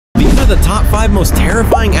the top 5 most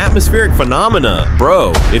terrifying atmospheric phenomena.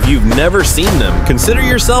 Bro, if you've never seen them, consider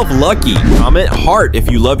yourself lucky. Comment heart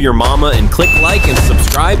if you love your mama, and click like and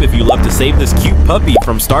subscribe if you love to save this cute puppy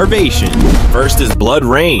from starvation. First is blood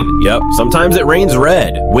rain. Yep, sometimes it rains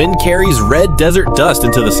red. Wind carries red desert dust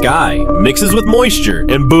into the sky, mixes with moisture,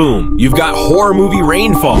 and boom, you've got horror movie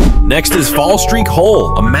rainfall. Next is fall streak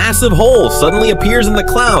hole. A massive hole suddenly appears in the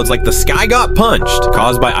clouds like the sky got punched,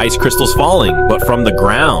 caused by ice crystals falling, but from the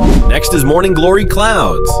ground. Next is morning glory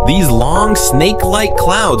clouds. These long snake-like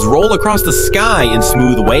clouds roll across the sky in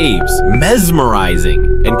smooth waves,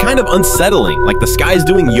 mesmerizing and kind of unsettling, like the sky's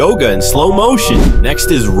doing yoga in slow motion.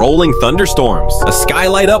 Next is rolling thunderstorms. A sky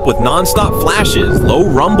light up with non-stop flashes, low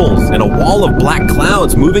rumbles, and a wall of black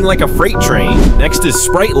clouds moving like a freight train. Next is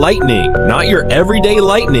sprite lightning. Not your everyday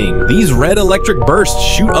lightning. These red electric bursts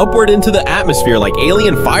shoot upward into the atmosphere like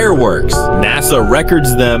alien fireworks. NASA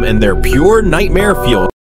records them, and they're pure nightmare fuel.